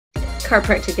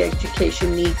chiropractic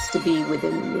education needs to be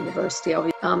within the university.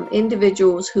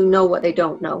 Individuals who know what they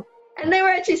don't know. And they were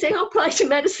actually saying, oh, apply to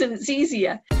medicine, it's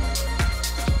easier.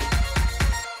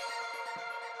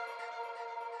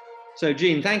 So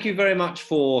Jean, thank you very much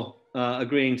for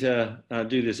agreeing to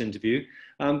do this interview.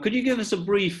 Could you give us a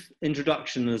brief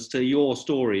introduction as to your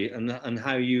story and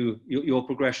how your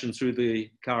progression through the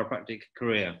chiropractic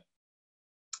career?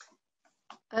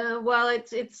 Well,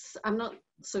 I'm not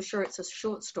so sure it's a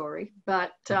short story,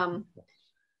 but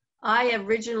I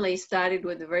originally started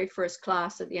with the very first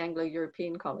class at the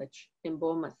Anglo-European College in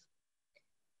Bournemouth.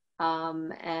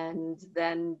 And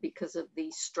then because of the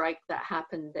strike that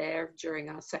happened there during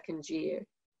our second year,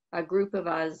 a group of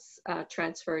us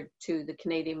transferred to the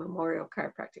Canadian Memorial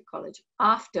Chiropractic College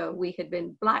after we had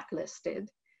been blacklisted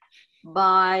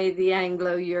by the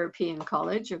Anglo-European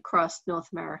College across North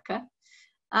America.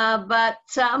 But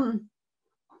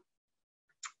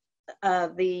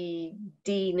the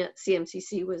dean at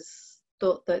CMCC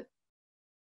thought that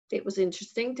it was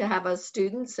interesting to have us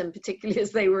students, and particularly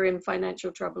as they were in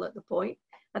financial trouble at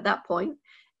that point,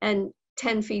 and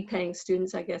 10 fee-paying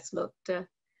students, I guess, looked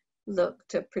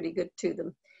pretty good to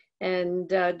them. And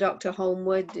Dr.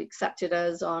 Homewood accepted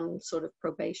us on sort of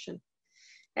probation.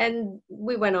 And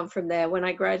we went on from there. When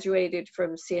I graduated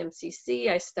from CMCC,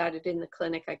 I started in the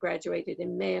clinic. I graduated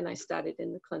in May, and I started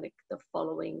in the clinic the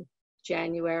following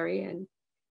January.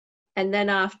 And then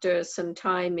after some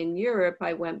time in Europe,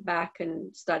 I went back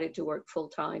and started to work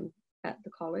full-time at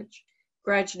the college.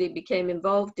 Gradually became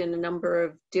involved in a number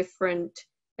of different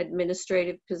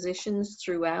administrative positions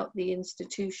throughout the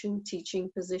institution, teaching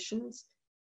positions.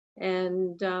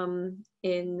 And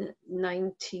in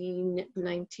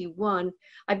 1991,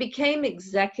 I became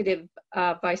executive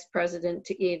vice president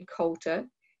to Ian Coulter.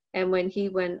 And when he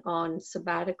went on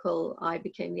sabbatical, I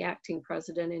became the acting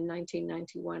president. In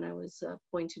 1991, I was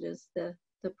appointed as the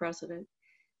president.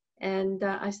 And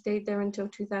I stayed there until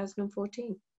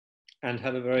 2014. And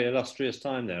had a very illustrious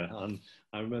time there,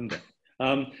 I remember.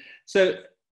 So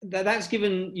that's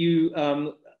given you,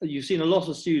 you've seen a lot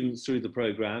of students through the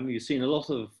program, you've seen a lot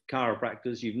of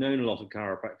chiropractors, you've known a lot of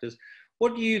chiropractors.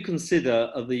 What do you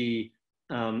consider are the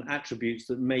attributes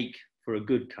that make for a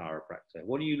good chiropractor?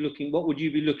 What would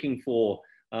you be looking for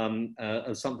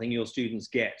as something your students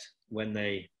get when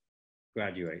they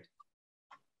graduate?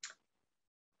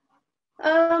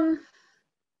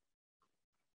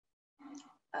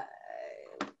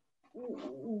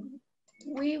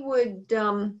 We would,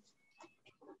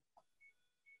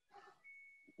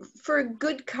 for a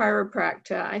good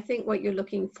chiropractor, I think what you're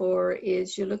looking for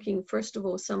is first of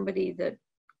all, somebody that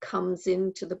comes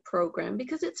into the program,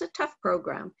 because it's a tough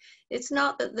program. It's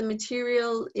not that the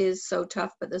material is so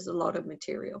tough, but there's a lot of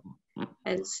material,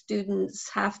 and students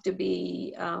have to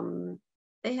be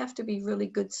they have to be really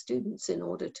good students in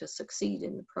order to succeed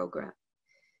in the program.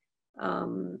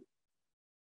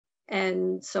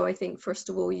 And so I think first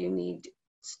of all, you need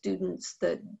students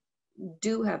that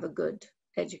do have a good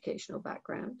educational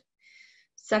background.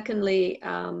 Secondly,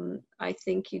 I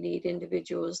think you need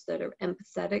individuals that are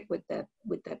empathetic with their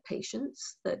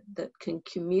patients, that can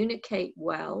communicate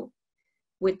well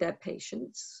with their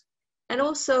patients, and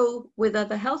also with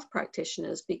other health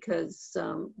practitioners, because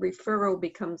referral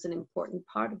becomes an important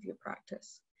part of your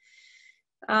practice.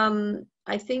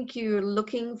 I think you're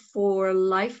looking for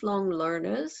lifelong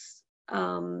learners,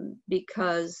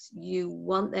 because you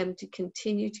want them to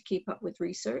continue to keep up with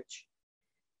research.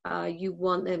 You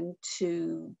want them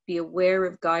to be aware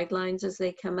of guidelines as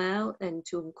they come out and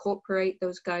to incorporate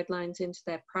those guidelines into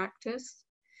their practice.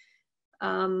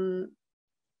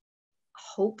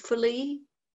 Hopefully,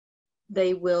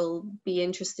 they will be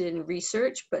interested in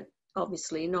research, but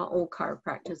obviously not all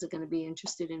chiropractors are going to be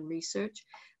interested in research,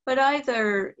 but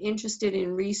either interested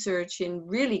in research, in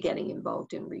really getting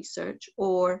involved in research,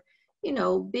 or,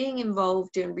 being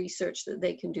involved in research that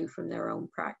they can do from their own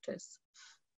practice.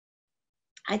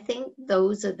 I think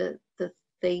those are the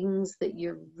things that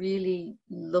you're really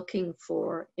looking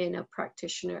for in a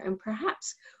practitioner. And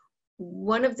perhaps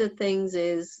one of the things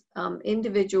is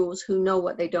individuals who know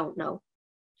what they don't know,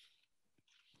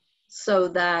 so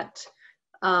that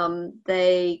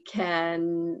they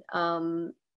can,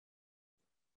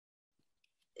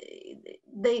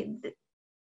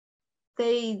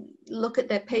 they look at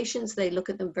their patients, they look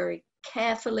at them very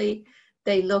carefully,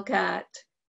 they look at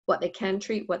what they can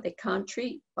treat, what they can't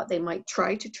treat, what they might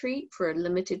try to treat for a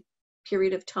limited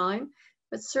period of time,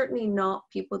 but certainly not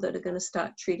people that are going to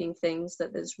start treating things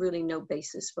that there's really no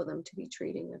basis for them to be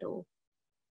treating at all.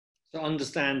 So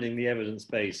understanding the evidence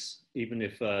base, even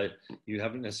if you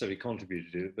haven't necessarily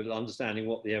contributed to it, but understanding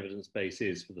what the evidence base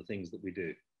is for the things that we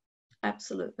do.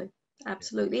 Absolutely,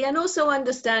 absolutely. And also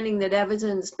understanding that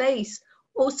evidence-based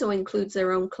also includes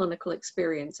their own clinical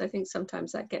experience. I think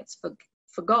sometimes that gets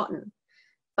forgotten,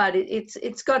 but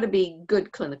it's got to be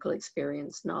good clinical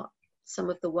experience, not some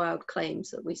of the wild claims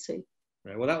that we see.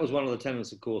 Right. Well, that was one of the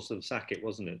tenets, of course, of SACIT,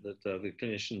 wasn't it? That the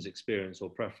clinician's experience or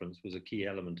preference was a key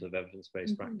element of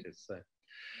evidence-based practice.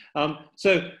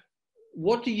 So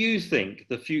what do you think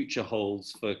the future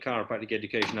holds for chiropractic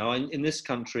education? Now, in this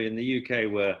country, in the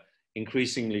UK, we're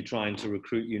increasingly trying to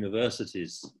recruit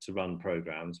universities to run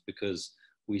programs because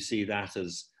we see that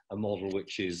as a model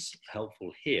which is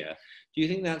helpful here. Do you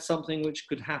think that's something which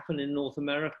could happen in North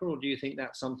America, or do you think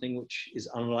that's something which is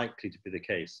unlikely to be the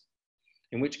case?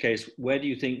 In which case, where do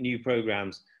you think new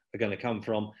programs are going to come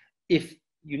from, if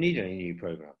you need any new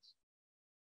programs?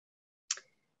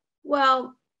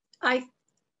 Well, I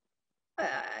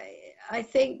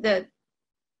think that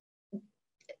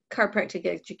chiropractic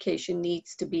education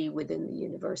needs to be within the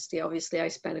university. Obviously, I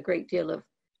spent a great deal of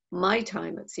my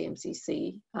time at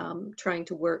CMCC trying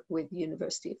to work with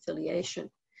university affiliation.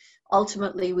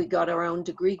 Ultimately, we got our own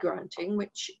degree granting,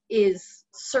 which is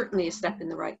certainly a step in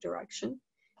the right direction.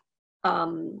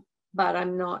 But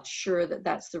I'm not sure that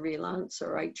that's the real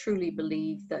answer. I truly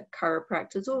believe that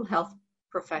chiropractors, all health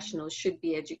professionals, should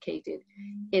be educated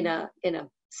in a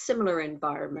similar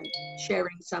environment,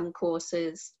 sharing some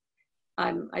courses.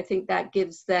 I think that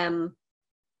gives them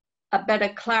a better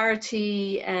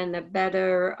clarity and a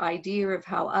better idea of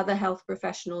how other health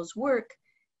professionals work.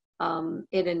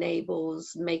 It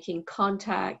enables making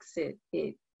contacts. It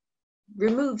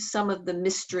removes some of the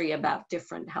mystery about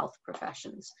different health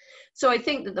professions. So I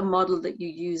think that the model that you're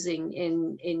using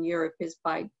in Europe is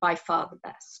by far the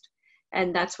best.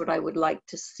 And that's what I would like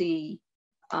to see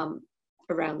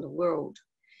around the world.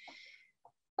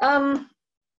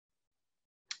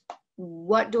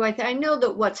 What do I think? I know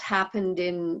that what's happened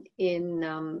in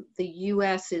the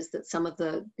US is that some of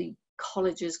the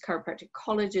colleges, chiropractic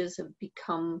colleges, have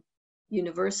become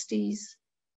universities.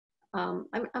 I'm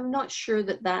not sure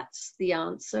that that's the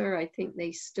answer. I think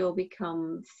they still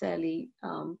become fairly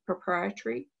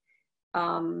proprietary.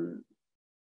 But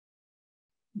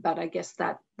I guess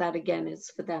that again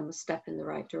is for them a step in the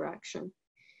right direction.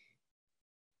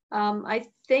 I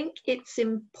think it's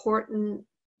important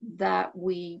that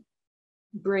we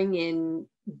bring in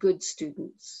good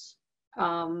students,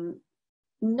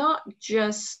 not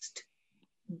just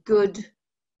good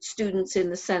students in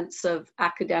the sense of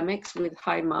academics with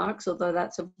high marks, although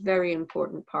that's a very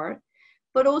important part,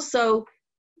 but also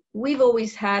we've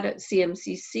always had at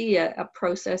CMCC a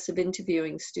process of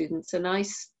interviewing students, and I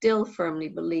still firmly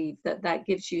believe that that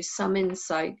gives you some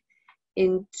insight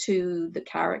into the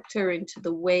character, into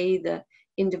the way the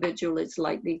individual is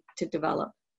likely to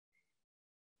develop.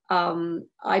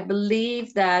 I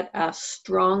believe that a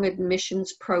strong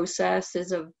admissions process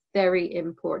is a very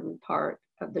important part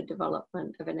of the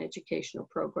development of an educational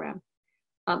program,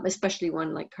 especially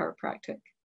one like chiropractic.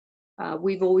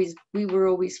 We were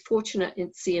always fortunate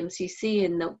in CMCC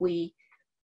in that we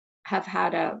have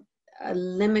had a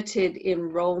limited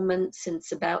enrollment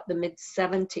since about the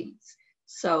mid-70s.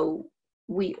 So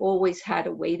we always had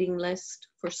a waiting list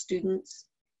for students.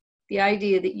 The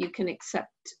idea that you can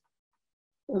accept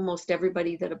almost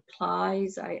everybody that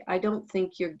applies, I don't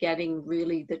think you're getting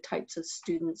really the types of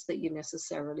students that you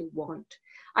necessarily want.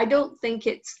 I don't think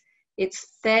it's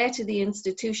fair to the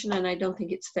institution, and I don't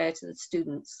think it's fair to the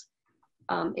students.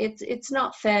 It's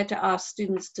not fair to ask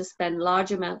students to spend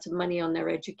large amounts of money on their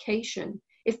education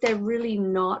if they're really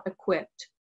not equipped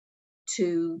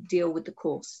to deal with the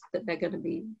course that they're going to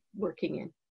be working in.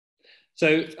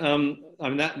 So, I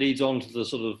mean, that leads on to the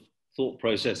sort of thought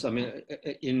process. I mean,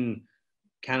 in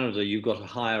Canada, you've got a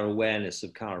higher awareness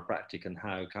of chiropractic and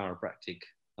how chiropractic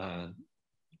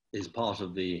is part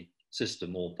of the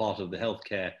system or part of the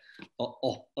healthcare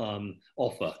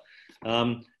offer.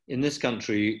 In this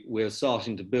country, we're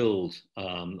starting to build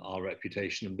our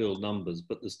reputation and build numbers,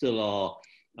 but there still are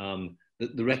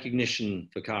the recognition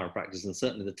for chiropractors, and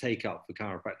certainly the take-up for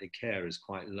chiropractic care is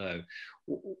quite low.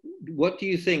 What do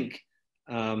you think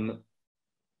are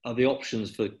the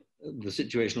options for the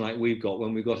situation like we've got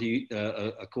when we've got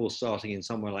a course starting in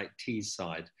somewhere like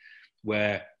Teesside,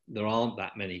 where there aren't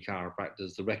that many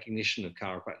chiropractors, the recognition of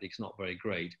chiropractic is not very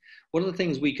great? What are the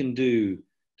things we can do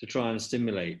to try and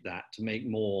stimulate that, to make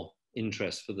more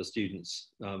interest for the students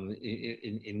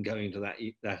in going to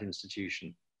that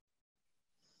institution?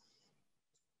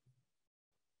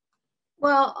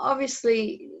 Well,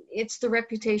 obviously, it's the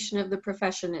reputation of the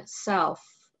profession itself.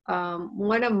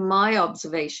 One of my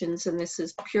observations, and this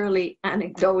is purely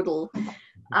anecdotal,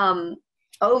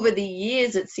 over the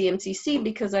years at CMCC,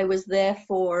 because I was there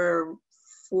for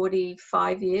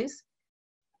 45 years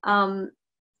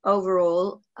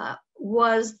overall,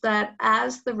 was that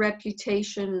as the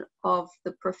reputation of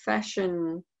the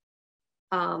profession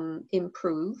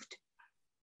improved,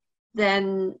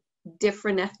 then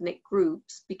different ethnic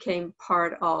groups became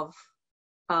part of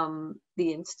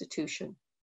the institution.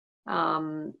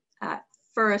 At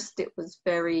first, it was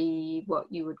very what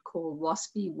you would call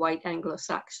WASPy, white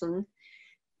Anglo-Saxon.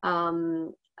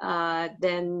 Then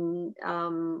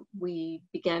we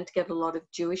began to get a lot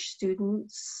of Jewish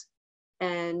students.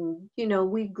 And, you know,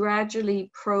 we gradually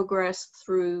progressed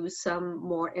through some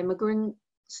more immigrant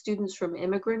students from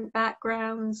immigrant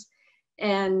backgrounds.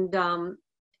 And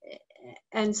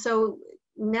so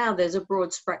now there's a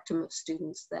broad spectrum of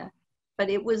students there. But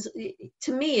it was,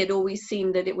 to me, it always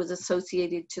seemed that it was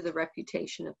associated to the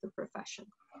reputation of the profession.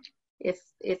 If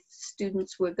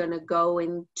students were going to go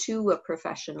into a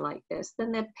profession like this,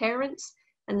 then their parents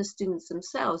and the students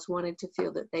themselves wanted to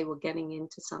feel that they were getting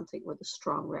into something with a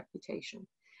strong reputation.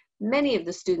 Many of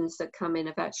the students that come in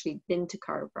have actually been to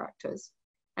chiropractors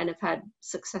and have had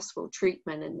successful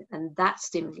treatment, and that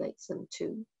stimulates them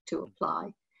to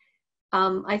apply.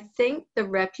 I think the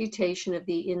reputation of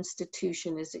the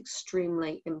institution is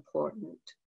extremely important,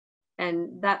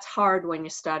 and that's hard when you're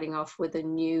starting off with a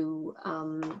new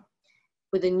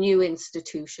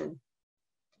institution.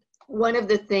 One of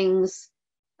the things,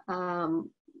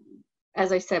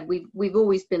 as I said, we've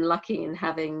always been lucky in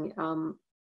having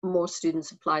more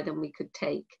students apply than we could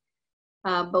take.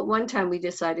 But one time we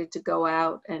decided to go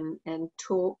out and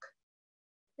talk,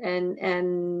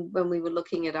 and when we were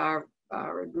looking at our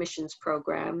admissions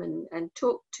program and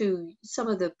talk to some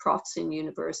of the profs in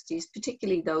universities,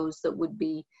 particularly those that would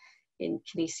be in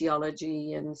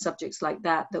kinesiology and subjects like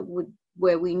that,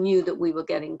 where we knew that we were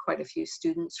getting quite a few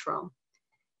students from.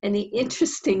 And the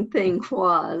interesting thing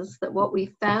was that what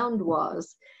we found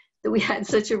was that we had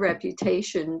such a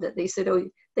reputation that they said, oh,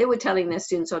 they were telling their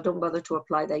students, oh, don't bother to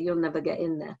apply there, you'll never get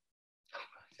in there.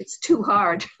 It's too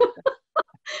hard.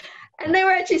 And they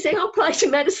were actually saying, oh, apply to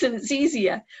medicine, it's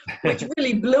easier, which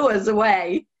really blew us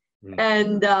away.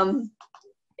 And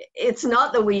it's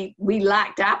not that we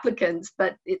lacked applicants,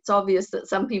 but it's obvious that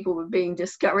some people were being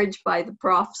discouraged by the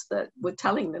profs that were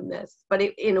telling them this. But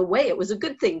in a way, it was a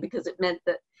good thing, because it meant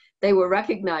that they were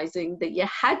recognizing that you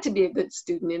had to be a good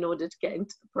student in order to get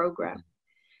into the program.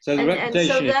 So the reputation, and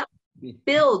so that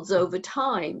builds over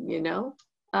time, you know.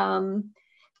 And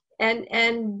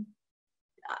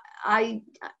I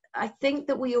think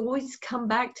that we always come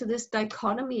back to this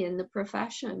dichotomy in the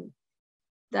profession,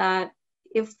 that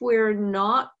if we're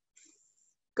not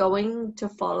going to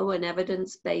follow an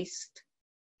evidence-based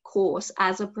course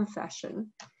as a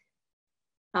profession,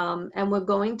 and we're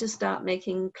going to start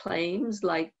making claims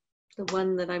like the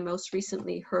one that I most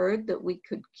recently heard, that we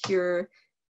could cure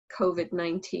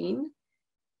COVID-19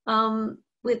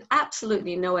 with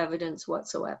absolutely no evidence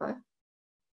whatsoever,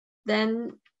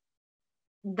 then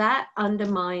that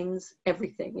undermines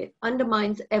everything. It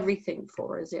undermines everything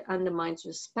for us. It undermines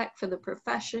respect for the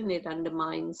profession. It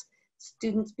undermines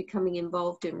students becoming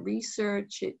involved in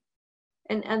research.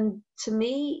 And to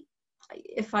me,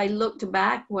 if I looked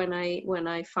back when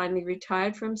I finally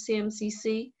retired from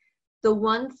CMCC, the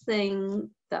one thing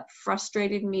that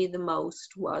frustrated me the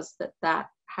most was that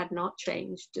had not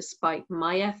changed, despite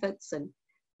my efforts and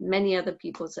many other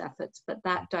people's efforts. But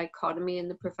that dichotomy in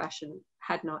the profession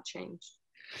had not changed.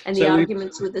 And the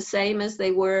arguments were the same as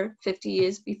they were 50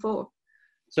 years before.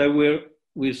 So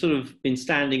we've sort of been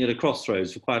standing at a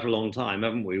crossroads for quite a long time,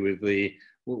 haven't we?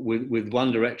 With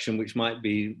one direction, which might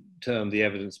be termed the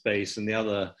evidence base, and the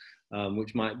other,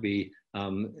 which might be,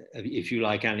 if you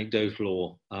like,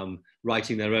 anecdotal, or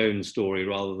writing their own story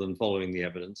rather than following the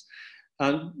evidence.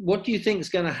 What do you think is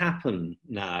going to happen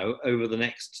now over the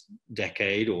next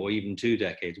decade or even 2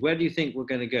 decades? Where do you think we're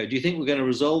going to go? Do you think we're going to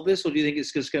resolve this, or do you think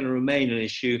it's just going to remain an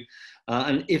issue?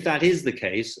 And if that is the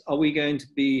case, are we going to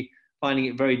be finding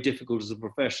it very difficult as a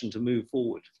profession to move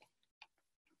forward?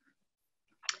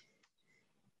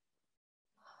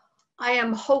 I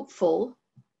am hopeful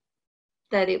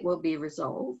that it will be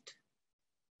resolved.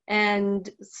 And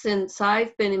since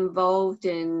I've been involved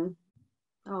in,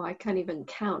 I can't even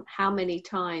count how many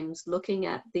times looking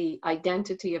at the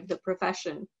identity of the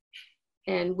profession,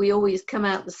 and we always come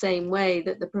out the same way,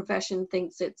 that the profession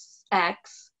thinks it's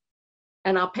X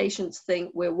and our patients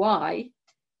think we're Y.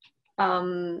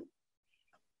 I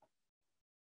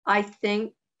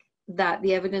think that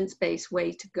the evidence-based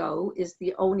way to go is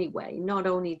the only way. Not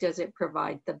only does it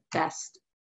provide the best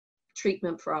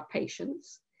treatment for our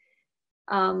patients,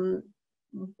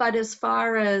 but as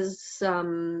far as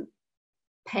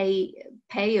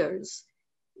payers,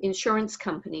 insurance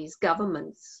companies,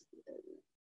 governments.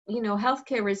 You know,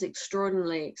 healthcare is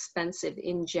extraordinarily expensive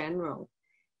in general,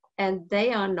 and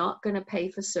they are not going to pay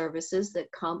for services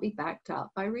that can't be backed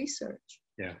up by research.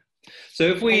 Yeah. So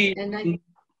if we,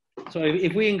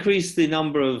 if we increase the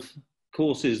number of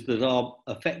courses that are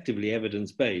effectively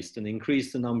evidence-based and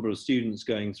increase the number of students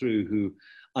going through who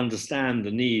understand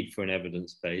the need for an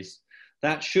evidence base,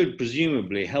 that should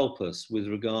presumably help us with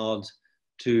regard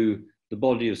to the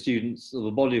body of students, or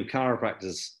the body of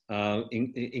chiropractors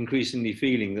increasingly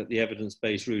feeling that the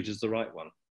evidence-based route is the right one.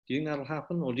 Do you think that'll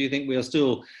happen? Or do you think we are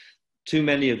still, too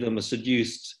many of them are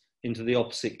seduced into the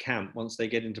opposite camp once they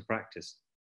get into practice?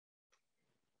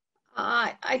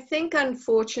 I think,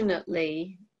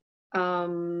 unfortunately,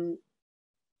 that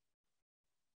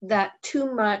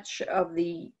too much of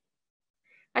the,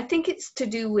 I think it's to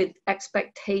do with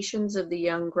expectations of the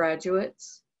young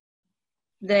graduates.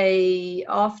 They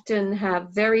often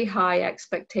have very high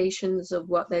expectations of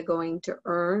what they're going to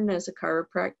earn as a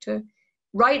chiropractor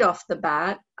right off the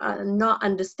bat, not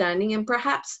understanding, and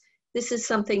perhaps this is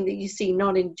something that you see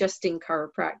not in just in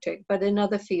chiropractic, but in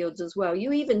other fields as well.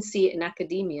 You even see it in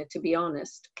academia, to be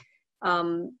honest.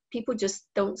 People just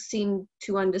don't seem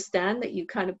to understand that you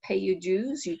kind of pay your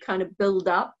dues, you kind of build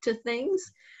up to things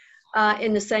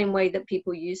in the same way that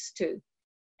people used to.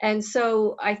 And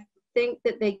so I think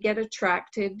that they get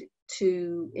attracted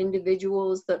to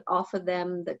individuals that offer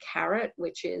them the carrot,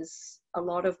 which is a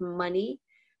lot of money,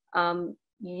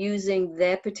 using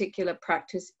their particular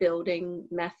practice building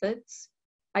methods.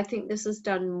 I think this has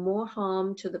done more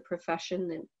harm to the profession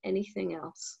than anything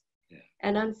else. Yeah.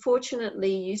 And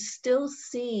unfortunately, you still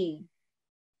see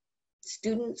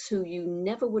students who you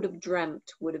never would have dreamt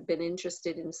would have been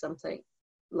interested in something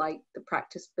like the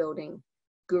practice building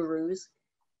gurus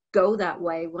go that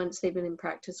way once they've been in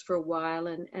practice for a while,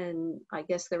 and I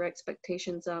guess their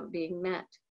expectations aren't being met.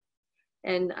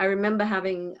 And I remember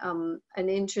having an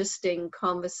interesting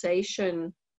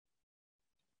conversation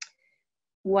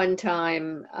one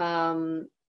time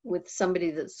with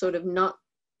somebody that's sort of not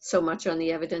so much on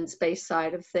the evidence-based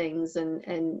side of things,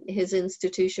 and his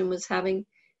institution was having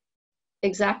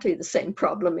exactly the same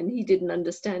problem, and he didn't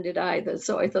understand it either.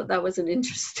 So I thought that was an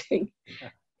interesting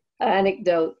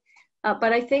anecdote.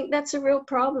 But I think that's a real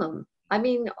problem. I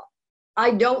mean, I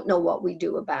don't know what we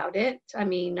do about it. I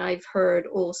mean, I've heard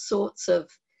all sorts of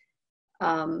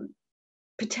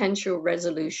potential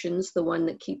resolutions. The one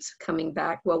that keeps coming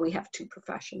back, well, we have two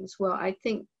professions. Well, I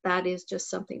think that is just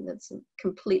something that's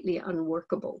completely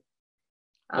unworkable.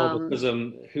 Because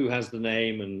who has the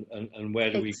name, and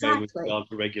where do we go with regard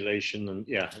to regulation? And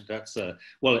yeah, that's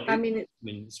well, I mean,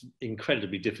 it's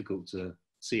incredibly difficult to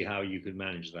see how you could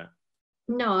manage that.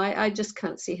 No, I just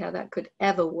can't see how that could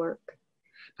ever work.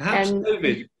 Perhaps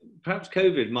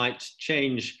COVID might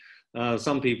change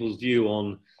some people's view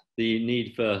on the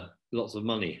need for lots of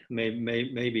money.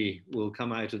 Maybe we'll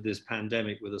come out of this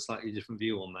pandemic with a slightly different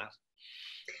view on that.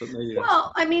 But maybe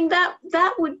well, I mean,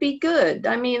 that would be good.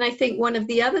 I mean, I think one of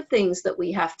the other things that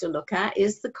we have to look at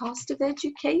is the cost of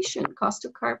education, cost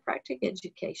of chiropractic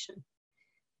education.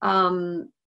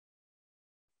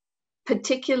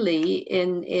 Particularly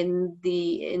in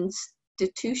the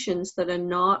institutions that are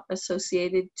not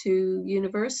associated to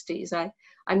universities.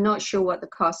 I'm not sure what the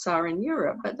costs are in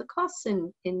Europe, but the costs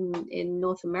in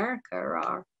North America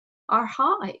are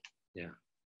high. Yeah.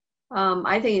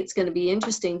 I think it's going to be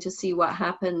interesting to see what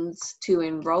happens to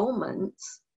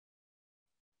enrollments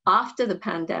after the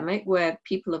pandemic, where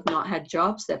people have not had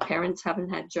jobs, their parents haven't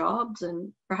had jobs,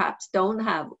 and perhaps don't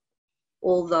have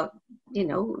all the, you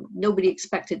know, nobody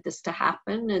expected this to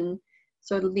happen. And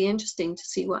so it'll be interesting to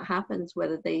see what happens,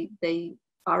 whether they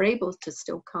are able to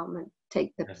still come and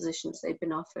take the positions they've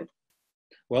been offered.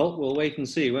 Well, we'll wait and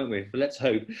see, won't we? But let's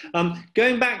hope.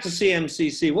 Going back to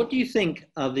CMCC, what do you think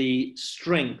are the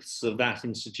strengths of that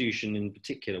institution in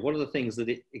particular? What are the things that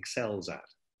it excels at?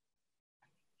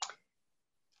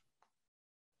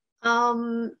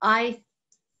 I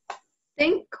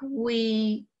think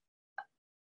we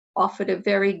offered a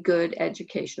very good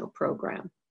educational program.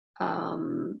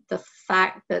 The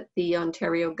fact that the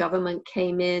Ontario government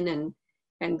came in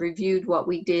and reviewed what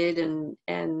we did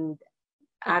and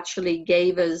actually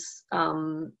gave us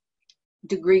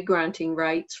degree granting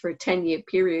rights for a 10-year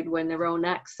period, when their own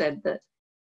act said that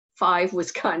 5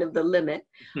 was kind of the limit,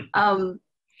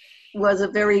 was a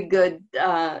very good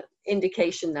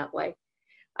indication that way.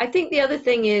 I think the other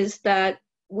thing is that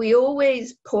we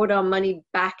always poured our money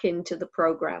back into the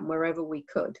program wherever we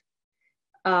could,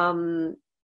 and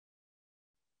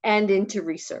into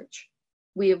research.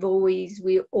 We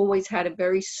always had a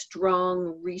very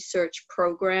strong research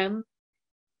program.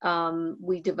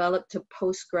 We developed a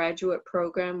postgraduate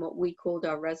program, what we called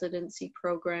our residency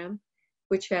program,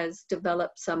 which has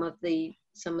developed some of the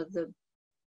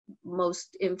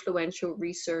most influential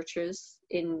researchers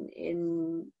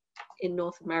in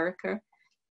North America.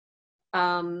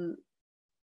 And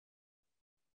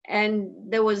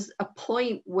there was a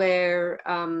point where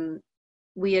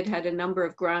we had a number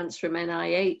of grants from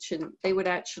NIH, and they would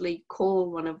actually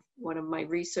call one of my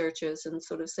researchers and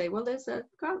sort of say, well, there's a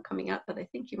grant coming up that I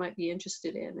think you might be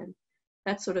interested in, and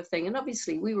that sort of thing. And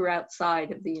obviously we were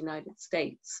outside of the United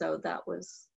States, so that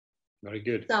was very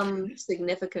good. Some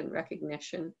significant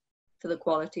recognition for the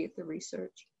quality of the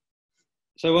research.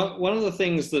 So one of the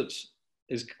things that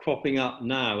is cropping up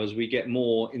now as we get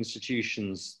more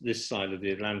institutions this side of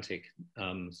the Atlantic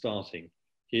starting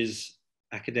is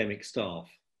academic staff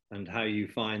and how you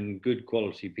find good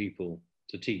quality people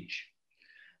to teach.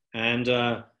 And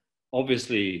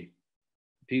obviously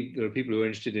there are people who are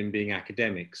interested in being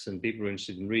academics and people who are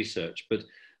interested in research, but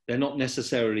they're not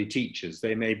necessarily teachers.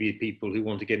 They may be people who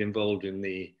want to get involved in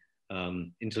the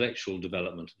intellectual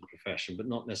development of the profession, but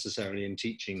not necessarily in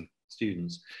teaching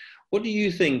students. What do you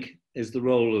think is the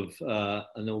role of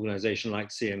an organization like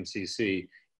CMCC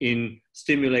in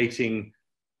stimulating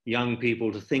young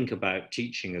people to think about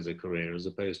teaching as a career as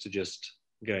opposed to just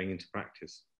going into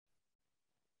practice?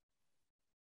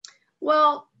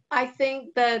 Well, I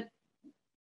think that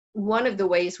one of the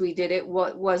ways we did it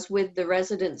was with the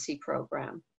residency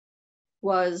program.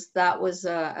 That was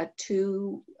a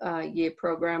 2-year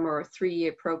program or a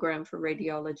 3-year program for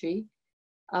radiology,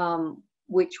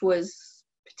 which was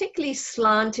particularly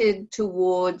slanted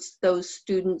towards those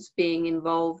students being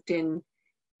involved in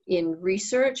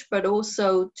research, but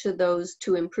also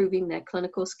to improving their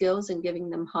clinical skills and giving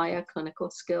them higher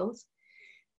clinical skills.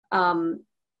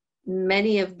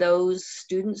 Many of those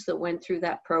students that went through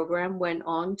that program went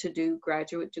on to do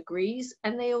graduate degrees,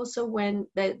 and they also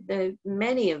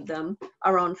many of them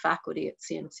are on faculty at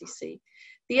CMCC.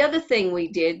 The other thing we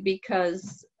did,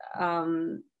 because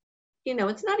you know,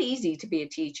 it's not easy to be a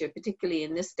teacher, particularly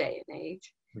in this day and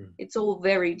age. It's all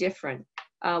very different.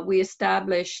 We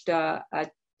established a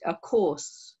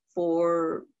course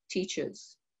for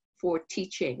teachers for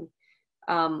teaching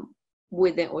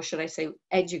within, or should I say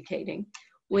educating,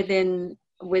 within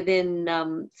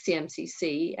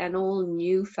CMCC, and all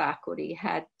new faculty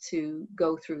had to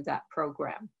go through that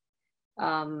program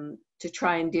to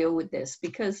try and deal with this.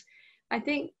 Because I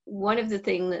think one of the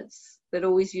things that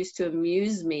always used to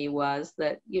amuse me was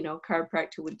that, you know, a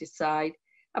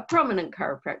prominent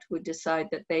chiropractor would decide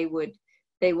that they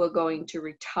were going to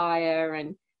retire,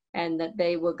 and that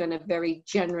they were going to very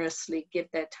generously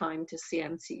give their time to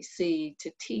CMCC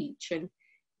to teach. And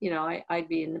you know, I'd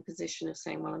be in the position of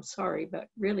saying, well, I'm sorry, but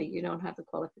really you don't have the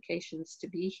qualifications to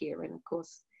be here. And of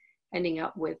course, ending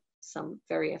up with some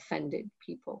very offended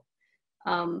people.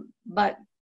 But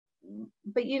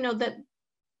you know, that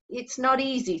it's not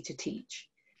easy to teach.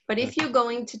 But if you're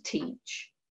going to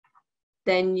teach,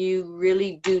 then you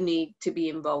really do need to be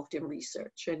involved in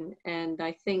research. And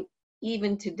I think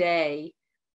even today,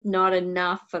 not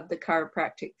enough of the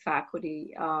chiropractic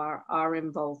faculty are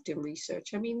involved in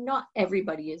research. I mean, not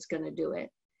everybody is going to do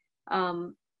it,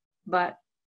 but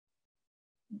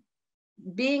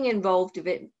being involved in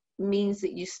it means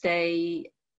that you stay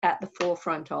at the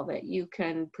forefront of it. You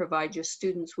can provide your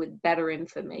students with better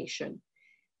information,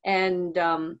 and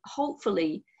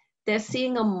hopefully they're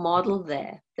seeing a model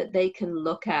there that they can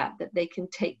look at, that they can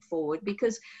take forward.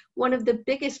 Because one of the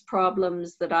biggest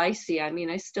problems that I see, I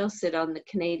mean, I still sit on the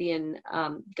Canadian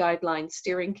Guideline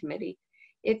Steering Committee.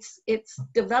 It's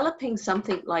developing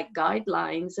something like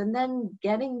guidelines and then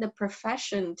getting the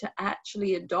profession to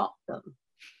actually adopt them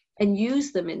and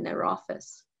use them in their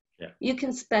office. Yeah. You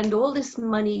can spend all this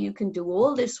money, you can do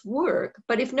all this work,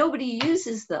 but if nobody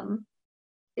uses them,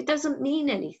 it doesn't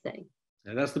mean anything.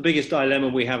 And that's the biggest dilemma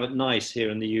we have at NICE here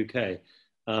in the UK,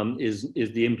 is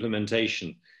the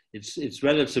implementation. It's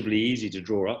relatively easy to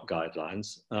draw up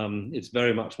guidelines. It's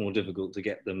very much more difficult to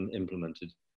get them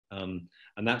implemented. And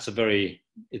it's a very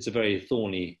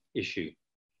thorny issue.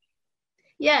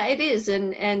 Yeah, it is.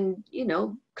 And you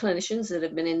know, clinicians that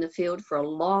have been in the field for a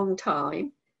long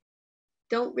time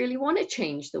don't really want to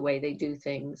change the way they do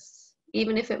things,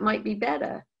 even if it might be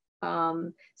better.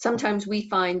 Sometimes we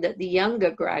find that the younger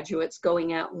graduates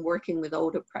going out and working with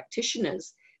older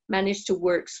practitioners manage to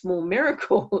work small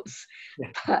miracles,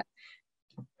 but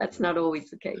that's not always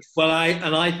the case. Well,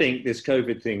 I think this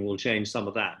COVID thing will change some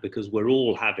of that, because we're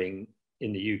all having,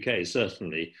 in the UK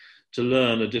certainly, to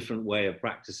learn a different way of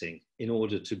practicing in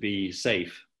order to be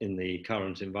safe in the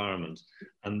current environment.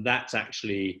 And that's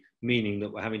actually meaning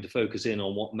that we're having to focus in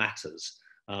on what matters.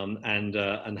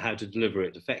 and how to deliver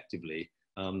it effectively,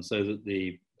 so that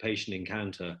the patient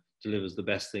encounter delivers the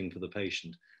best thing for the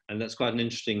patient. And that's quite an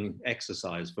interesting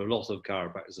exercise for a lot of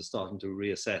chiropractors are starting to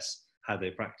reassess how they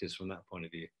practice from that point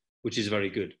of view, which is very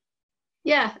good.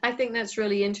 Yeah, I think that's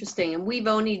really interesting. And we've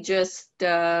only just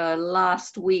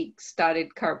last week started,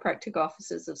 chiropractic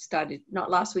offices have started, not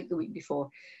last week, the week before,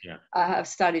 Yeah. Have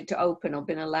started to open or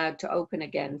been allowed to open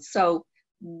again. So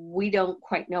we don't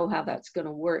quite know how that's going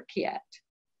to work yet.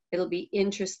 It'll be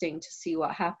interesting to see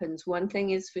what happens. One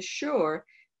thing is for sure,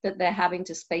 that they're having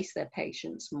to space their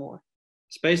patients more.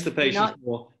 Space the patients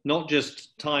more, not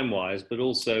just time-wise, but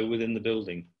also within the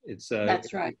building. It's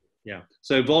that's right. Yeah.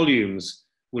 So volumes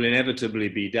will inevitably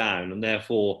be down, and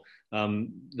therefore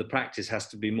the practice has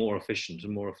to be more efficient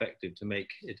and more effective to make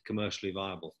it commercially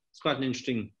viable. It's quite an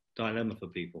interesting dilemma for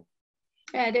people.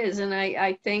 Yeah, it is. And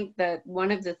I think that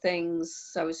one of the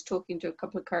things, I was talking to a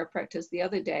couple of chiropractors the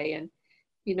other day, and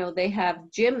you know, they have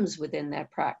gyms within their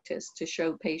practice to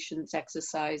show patients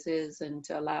exercises and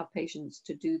to allow patients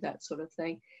to do that sort of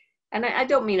thing. And I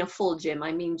don't mean a full gym.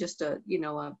 I mean just a, you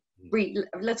know,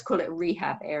 let's call it a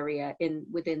rehab area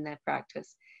within their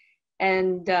practice.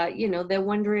 And, you know, they're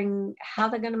wondering how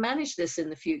they're going to manage this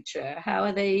in the future. How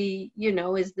are they, you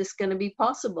know, is this going to be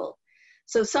possible?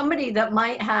 So somebody that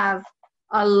might have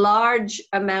a large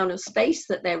amount of space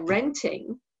that they're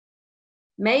renting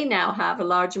may now have a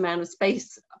large amount of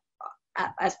space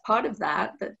as part of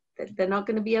that they're not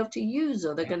going to be able to use,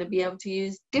 or they're going to be able to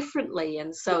use differently.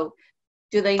 And so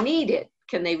do they need it?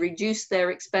 Can they reduce their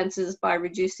expenses by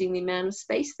reducing the amount of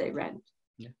space they rent?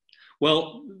 Yeah.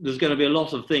 Well, there's going to be a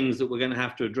lot of things that we're going to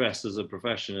have to address as a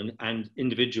profession, and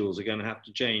individuals are going to have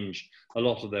to change a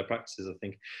lot of their practices, I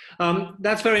think.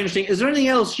 That's very interesting. Is there anything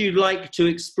else you'd like to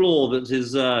explore that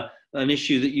is an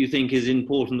issue that you think is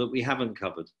important that we haven't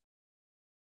covered?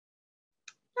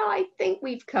 No, I think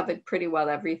we've covered pretty well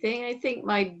everything. I think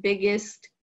my biggest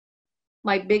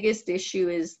issue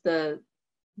is the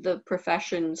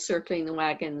profession circling the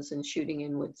wagons and shooting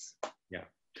inwards. Yeah.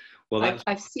 Well,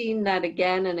 I've seen that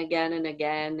again and again and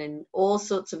again in all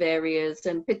sorts of areas,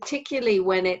 and particularly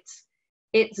when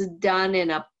it's done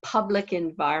in a public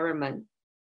environment.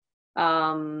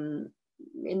 In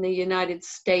the United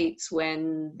States,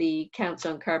 when the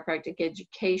Council on Chiropractic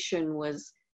Education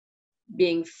was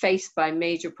being faced by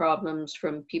major problems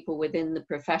from people within the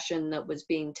profession that was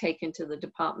being taken to the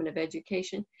Department of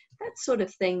Education, that sort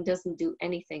of thing doesn't do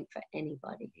anything for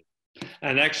anybody.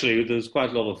 And actually, there's quite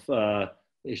a lot of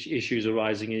issues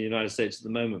arising in the United States at the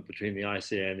moment between the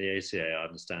ICA and the ACA, I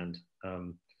understand.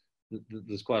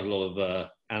 There's quite a lot of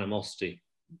animosity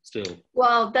still.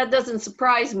 Well, that doesn't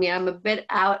surprise me. I'm a bit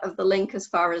out of the link as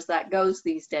far as that goes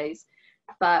these days.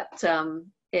 But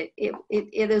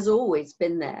it has always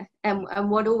been there. And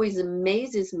what always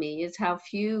amazes me is how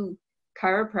few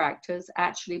chiropractors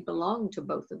actually belong to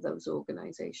both of those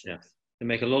organizations. Yeah. They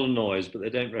make a lot of noise, but they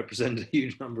don't represent a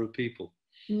huge number of people.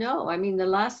 No, I mean, the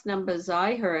last numbers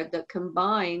I heard that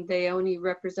combined, they only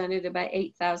represented about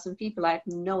 8,000 people. I have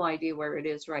no idea where it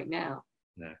is right now.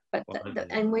 No. But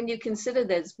and when you consider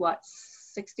there's what,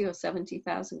 60 or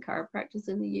 70,000 chiropractors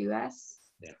in the US,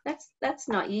 yeah, that's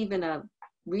not even a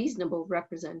reasonable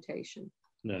representation.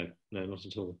 No, not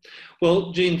at all.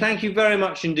 Well, Jean, thank you very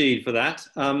much indeed for that.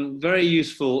 Very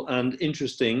useful and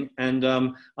interesting, and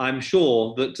I'm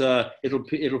sure that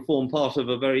it'll form part of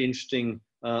a very interesting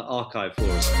archive for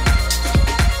us.